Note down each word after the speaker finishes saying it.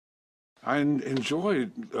I enjoy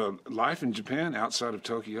life in Japan outside of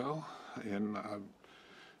Tokyo, and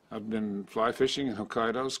I've been fly fishing in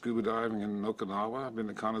Hokkaido, scuba diving in Okinawa. I've been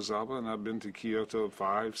to Kanazawa, and I've been to Kyoto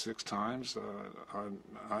 5, 6 times.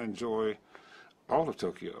 I enjoy all of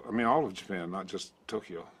Tokyo. I mean, all of Japan, not just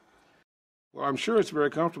Tokyo. Well, I'm sure it's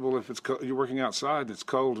very comfortable if you're working outside. It's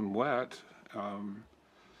cold and wet.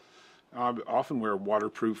 I often wear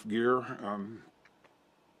waterproof gear.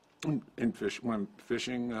 When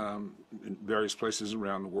fishing in various places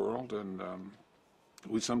around the world, and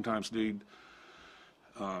we sometimes need.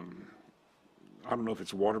 I don't know if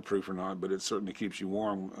it's waterproof or not, but it certainly keeps you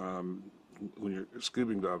warm when you're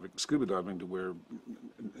scuba diving to wear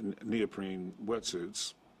neoprene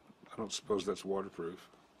wetsuits. I don't suppose that's waterproof.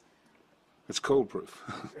 It's cold proof.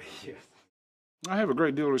 Yes. I have a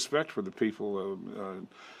great deal of respect for the people of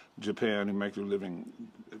Japan who make their living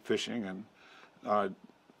fishing, and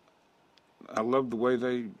I love the way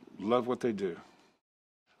they love what they do.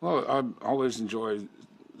 Well, I always enjoy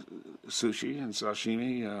sushi and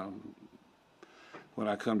sashimi when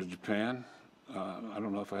I come to Japan. I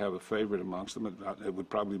don't know if I have a favorite amongst them. It would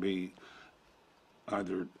probably be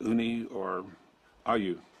either uni or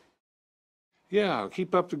ayu. Yeah,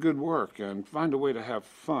 keep up the good work and find a way to have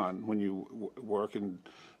fun when you work and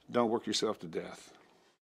don't work yourself to death.